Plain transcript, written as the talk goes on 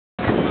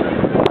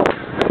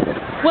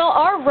Well,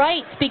 our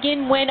rights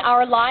begin when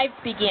our lives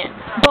begin.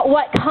 But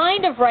what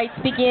kind of rights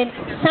begin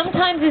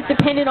sometimes is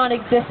dependent on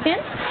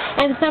existence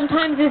and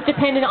sometimes is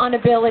dependent on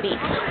ability.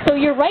 So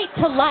your right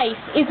to life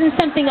isn't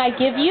something I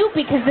give you,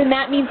 because then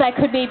that means I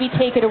could maybe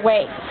take it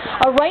away.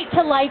 A right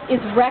to life is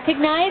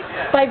recognized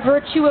by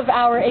virtue of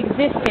our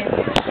existence.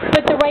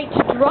 But the right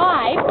to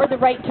drive or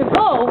the right to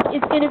vote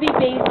is going to be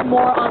based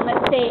more on,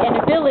 let's say, an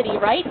ability,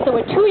 right?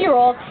 So a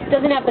 2-year-old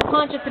doesn't have the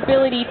conscious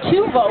ability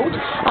to vote.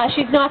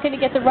 She's not going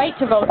to get the right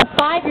to vote. A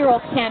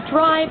 5-year-old can't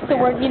drive, so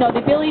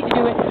the ability to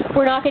do it,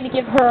 we're not going to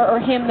give her or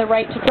him the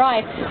right to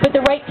drive. But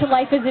the right to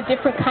life is a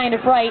different kind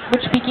of right,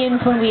 which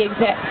begins when we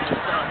exist.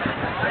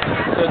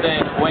 So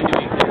then, when do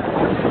we exist?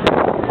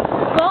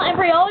 Well,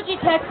 embryology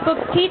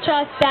textbooks teach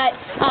us that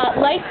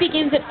life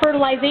begins at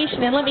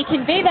fertilization, and let me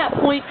convey that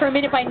point for a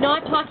minute by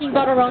not talking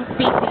about our own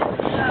species.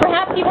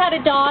 Perhaps you've had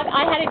a dog.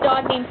 I had a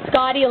dog named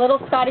Scotty, a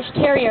little Scottish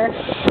Terrier,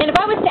 and if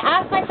I was to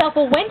ask myself,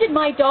 well, when did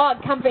my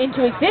dog come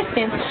into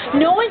existence,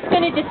 no one's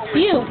going to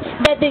dispute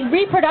that the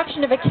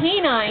reproduction of a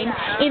canine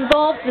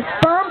involves the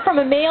sperm from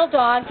a male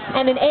dog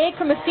and an egg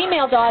from a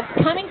female dog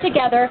coming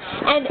together,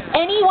 and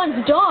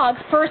anyone's dog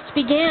first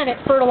began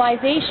at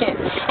fertilization.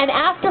 And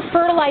after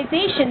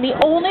fertilization, the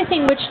only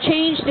thing which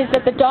changed is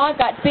that the dog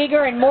got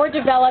bigger and more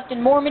developed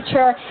and more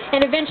mature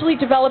and eventually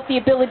developed the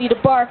ability to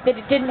bark that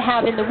it didn't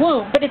have in the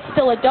womb, but it's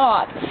still a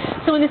dog.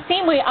 So in the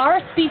same way,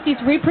 our species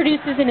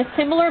reproduces in a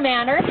similar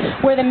manner,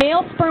 where the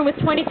male sperm with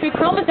 23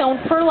 chromosomes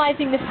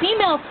fertilizing the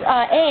female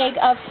egg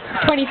of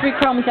 23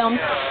 chromosomes,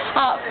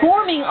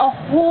 forming a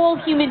whole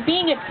human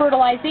being at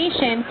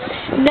fertilization.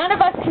 None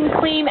of us can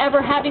claim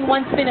ever having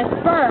once been a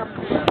sperm,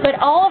 but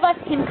all of us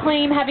can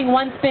claim having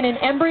once been an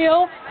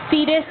embryo,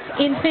 fetus,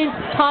 infant,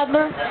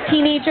 toddler,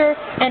 teenager,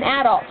 and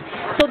adult.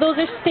 So those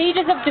are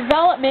stages of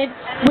development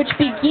which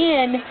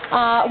begin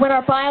when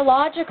our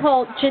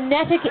biological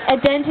genetic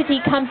identity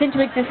comes into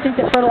existence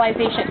at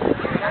fertilization.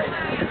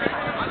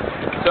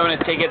 So I'm going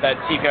to take it that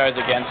CPR is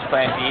against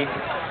Plan B?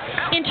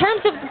 In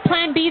terms of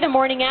Plan B, the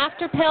morning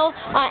after pill,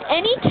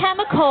 any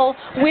chemical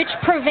which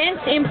prevents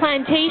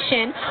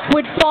implantation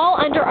would fall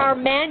under our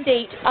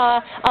mandate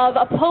of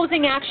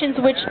opposing actions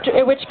which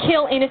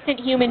kill innocent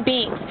human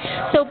beings.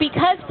 So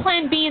because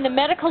Plan B in the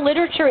medical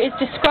literature is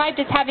described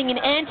as having an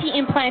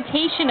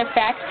anti-implantation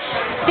effect,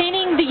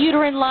 thinning the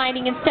uterine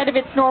lining instead of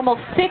its normal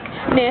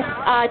thickness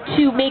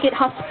to make it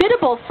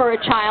hospitable for a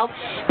child,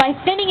 by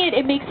thinning it,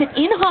 it makes it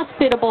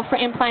inhospitable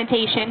for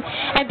implantation.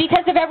 And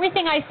because of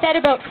everything I said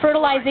about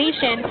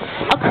fertilization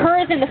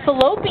occurs in the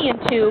fallopian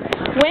tube,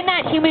 when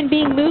that human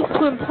being moves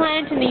to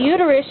implant in the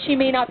uterus, she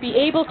may not be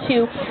able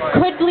to,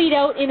 could bleed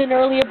out in an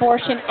early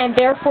abortion, and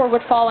therefore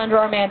would fall under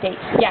our mandate.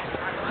 Yes.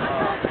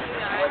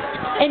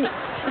 And,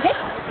 okay,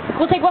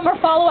 we'll take one more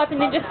follow-up, and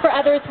then just for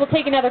others, we'll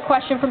take another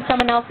question from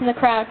someone else in the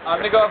crowd. I'm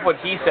going to go off what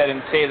he said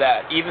and say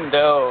that even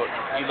though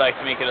you'd like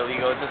to make it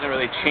illegal, it doesn't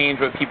really change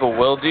what people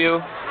will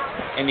do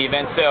in the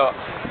event. So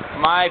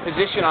my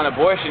position on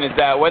abortion is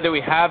that whether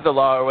we have the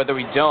law or whether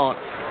we don't,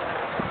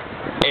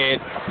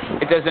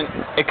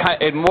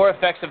 it more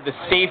affects of the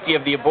safety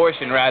of the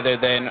abortion rather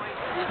than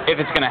if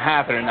it's going to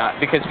happen or not.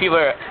 Because people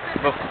are,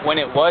 when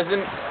it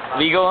wasn't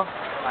legal,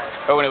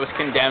 or when it was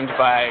condemned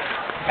by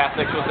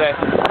Catholics, we'll say,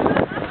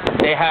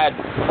 they had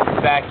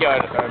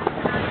backyard, or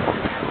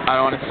I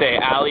don't want to say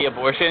alley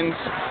abortions,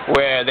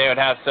 where they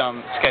would have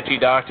some sketchy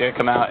doctor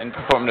come out and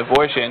perform an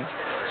abortion.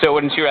 So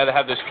wouldn't you rather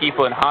have those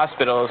people in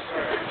hospitals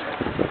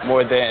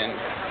more than,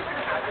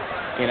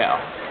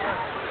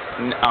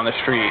 on the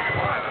street?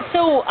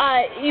 So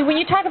when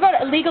you talk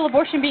about legal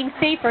abortion being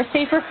safer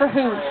for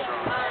who?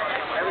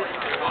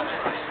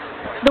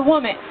 The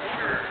woman.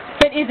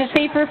 But is it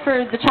safer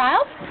for the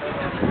child?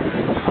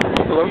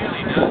 Hello?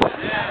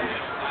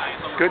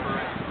 Good.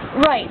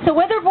 Right. So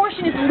whether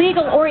abortion is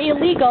legal or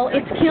illegal,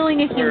 it's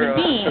killing a human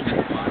being.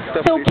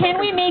 So can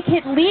we make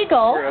it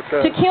legal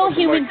to kill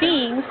human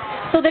beings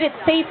so that it's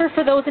safer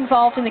for those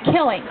involved in the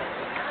killing?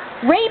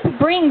 Rape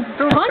brings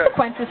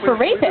consequences for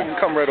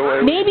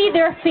rapists. Maybe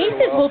their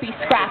faces will be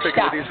scratched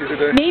up.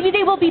 Maybe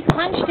they will be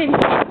punched and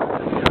hit.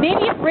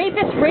 Maybe if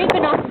rapists rape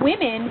enough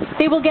women,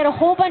 they will get a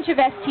whole bunch of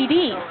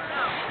STDs.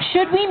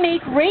 Should we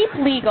make rape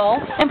legal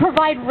and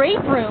provide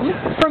rape rooms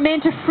for men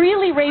to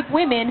freely rape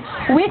women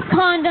with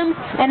condoms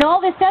and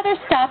all this other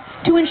stuff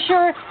to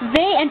ensure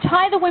and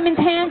tie the women's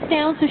hands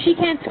down so she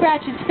can't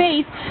scratch his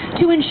face,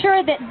 to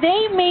ensure that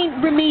they may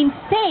remain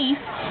safe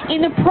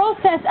in the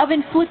process of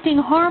inflicting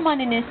harm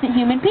on an innocent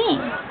human being?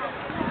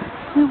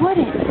 We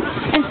wouldn't.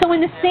 And so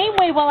in the same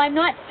way, while I'm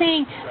not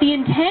saying the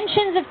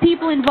intentions of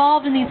people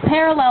involved in these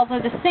parallels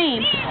are the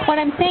same, what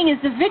I'm saying is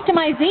the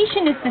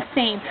victimization is the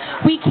same.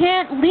 We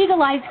can't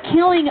legalize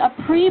killing a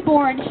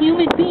preborn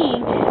human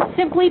being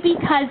simply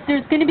because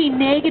there's going to be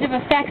negative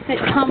effects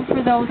that come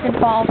for those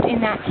involved in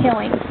that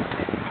killing.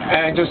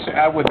 And just to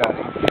add with that,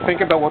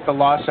 think about what the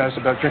law says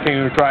about drinking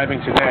and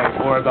driving today,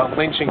 or about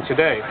lynching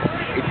today.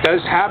 It does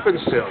happen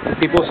still.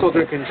 People still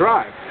drink and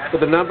drive.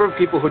 But the number of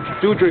people who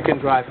do drink and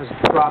drive has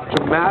dropped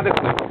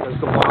dramatically because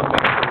the law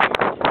makes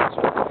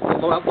it.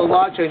 The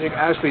law changing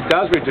actually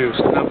does reduce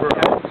the number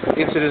of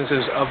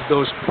incidences of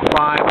those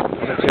crime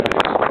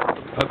activities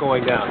are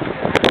going down?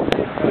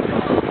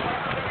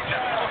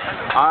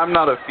 I'm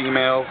not a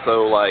female,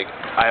 so like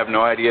I have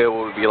no idea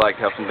what it would be like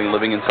to have something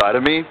living inside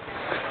of me.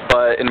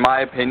 But in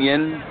my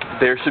opinion,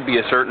 there should be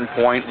a certain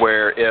point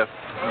where if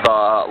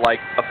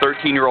a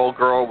 13-year-old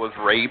girl was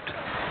raped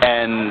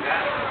and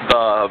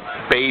the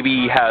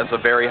baby has a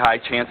very high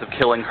chance of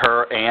killing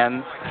her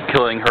and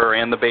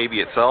the baby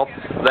itself,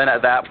 then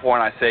at that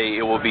point I say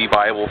it will be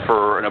viable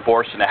for an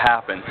abortion to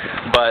happen.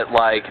 But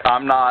like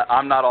I'm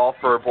not all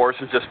for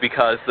abortions just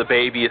because the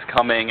baby is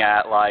coming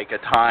at like a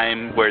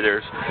time where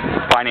there's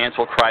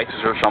financial crisis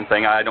or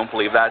something. I don't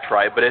believe that's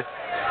right. But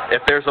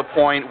if there's a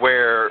point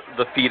where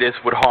the fetus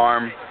would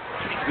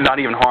not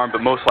even harm,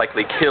 but most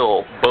likely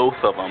kill both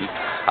of them,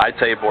 I'd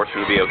say abortion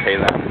would be okay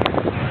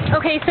then.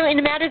 Okay, so in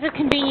matters of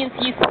convenience,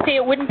 you say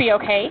it wouldn't be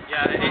okay.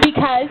 Yeah.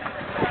 Because?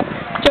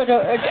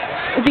 Jojo,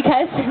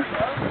 because?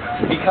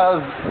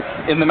 Because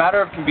in the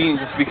matter of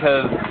convenience, it's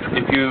because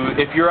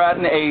if you're at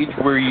an age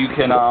where you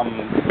can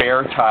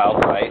bear a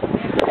child, right,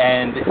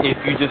 and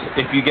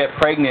if you get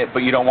pregnant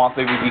but you don't want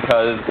the baby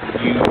because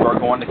you are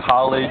going to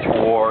college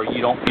or you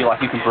don't feel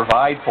like you can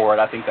provide for it,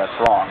 I think that's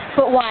wrong.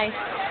 But why?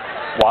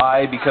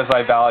 Why? Because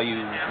I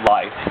value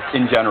life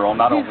in general,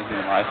 not only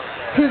human life.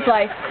 Whose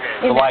life?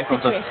 The life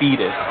of the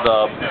fetus,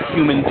 the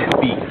human to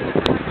be.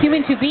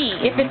 Human to be.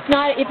 If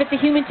it's a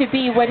human to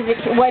be, what is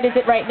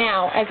it right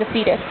now as a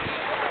fetus?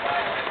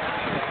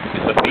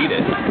 It's a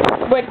fetus.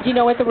 Do you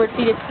know what the word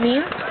fetus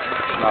means?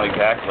 Not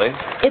exactly.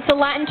 It's a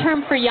Latin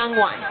term for young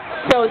one.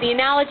 So the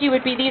analogy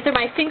would be these are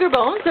my finger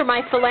bones or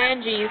my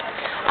phalanges,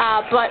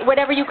 but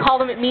whatever you call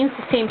them, it means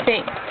the same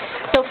thing.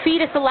 So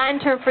fetus, a Latin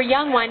term for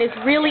young one, is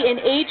really an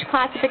age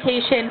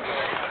classification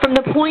from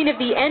the point of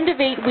the end of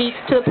 8 weeks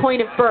to the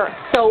point of birth.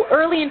 So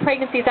early in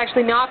pregnancy, it's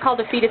actually not called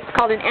a fetus, it's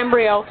called an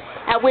embryo,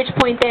 at which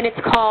point then it's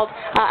called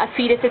a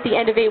fetus at the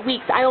end of 8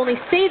 weeks. I only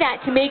say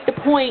that to make the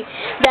point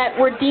that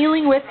we're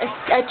dealing with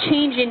a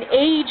change in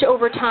age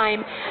over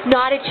time,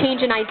 not a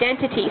change in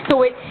identity.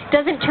 So it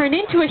doesn't turn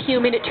into a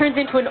human, it turns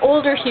into an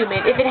older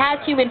human. If it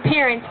has human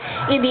parents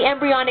in the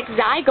embryonic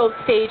zygote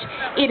stage,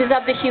 it is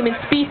of the human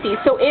species.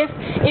 So if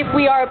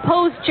we are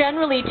opposed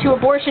generally to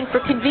abortion for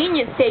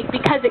convenience sake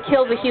because it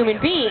kills a human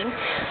being,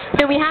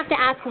 then we have to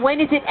ask, when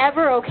is it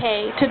ever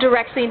okay to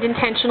directly and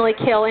intentionally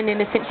kill an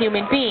innocent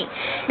human being?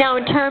 Now,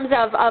 in terms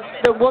of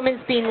the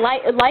woman's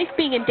life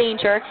being in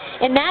danger,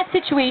 in that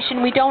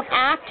situation, we don't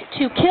act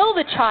to kill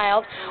the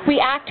child, we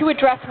act to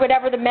address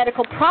whatever the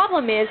medical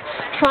problem is,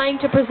 trying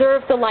to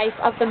preserve the life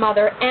of the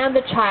mother and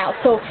the child.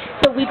 So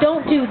we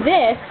don't do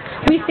this.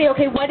 We say,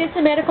 okay, what is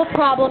the medical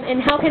problem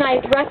and how can I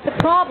address the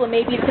problem?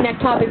 Maybe it's an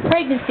ectopic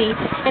pregnancy,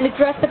 and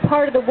address the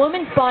part of the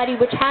woman's body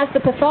which has the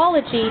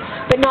pathology,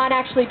 but not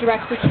actually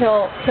directly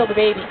kill the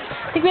baby.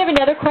 I think we have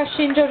another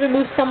question. Jojo,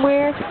 move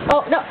somewhere.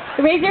 Oh, no.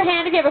 Raise your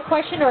hand if you have a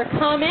question or a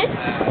comment.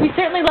 We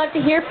certainly love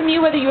to hear from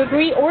you, whether you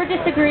agree or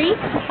disagree.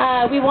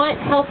 We want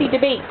healthy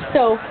debate.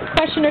 So,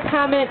 question or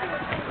comment?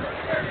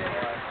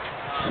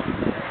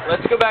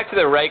 Let's go back to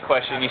the right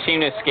question. You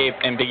seem to escape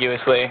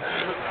ambiguously.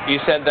 You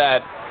said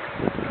that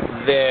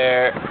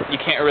you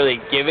can't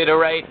really give it a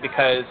right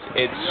because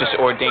it's just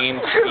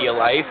ordained to be a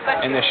life,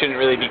 and there shouldn't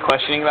really be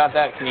questioning about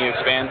that. Can you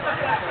expand?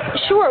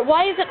 Sure.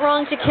 Why is it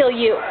wrong to kill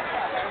you?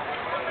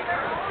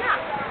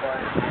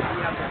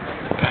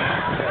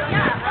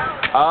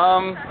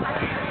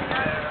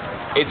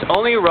 It's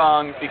only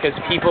wrong because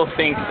people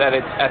think that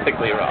it's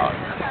ethically wrong,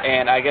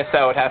 and I guess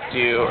that would have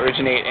to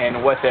originate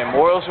in what their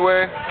morals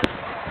were.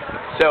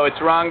 So it's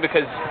wrong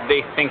because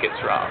they think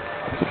it's wrong.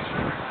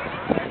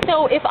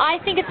 So if I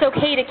think it's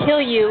okay to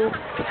kill you,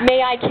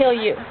 may I kill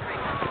you?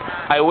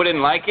 I wouldn't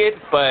like it,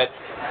 but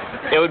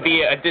it would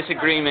be a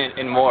disagreement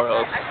in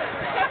morals.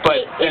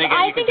 But then again,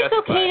 I think it's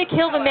okay to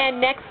kill the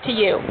man next to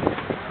you,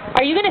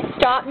 are you going to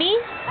stop me?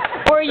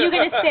 Or are you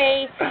going to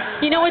say,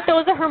 you know what,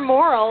 those are her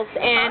morals,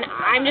 and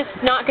I'm just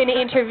not going to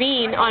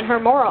intervene on her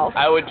morals?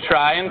 I would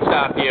try and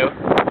stop you.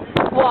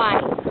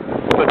 Why?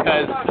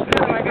 Because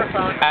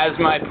as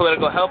my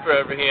political helper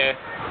over here,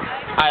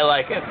 I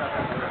like it.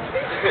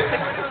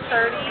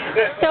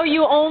 So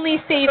you only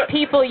save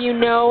people you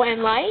know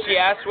and like? She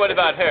asked what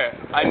about her.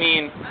 I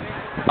mean,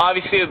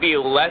 obviously it would be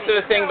less of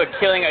a thing, but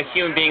killing a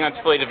human being that's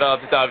fully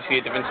developed is obviously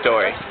a different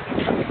story.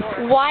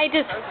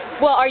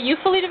 Well, are you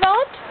fully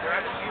developed?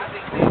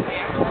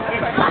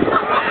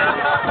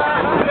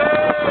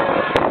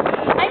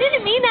 I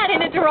didn't mean that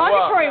in a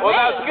derogatory way. Well,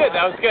 that was good.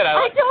 That was good.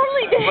 I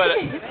totally did. But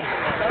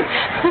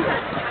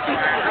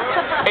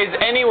is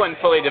anyone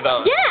fully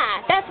developed?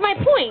 Yeah, that's my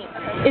point.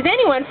 Is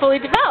anyone fully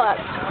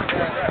developed?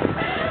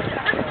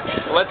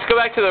 Let's go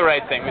back to the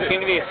right thing. We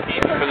seem to be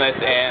escaping from this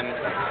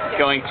and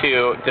going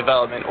to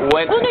development.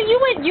 Well, no, you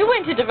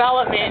went to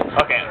development.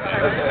 Okay.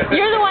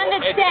 You're the one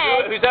that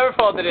said. Whosever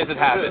fault it is, it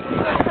happened.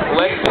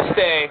 Let's just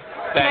say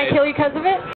that. Can I kill you because of it?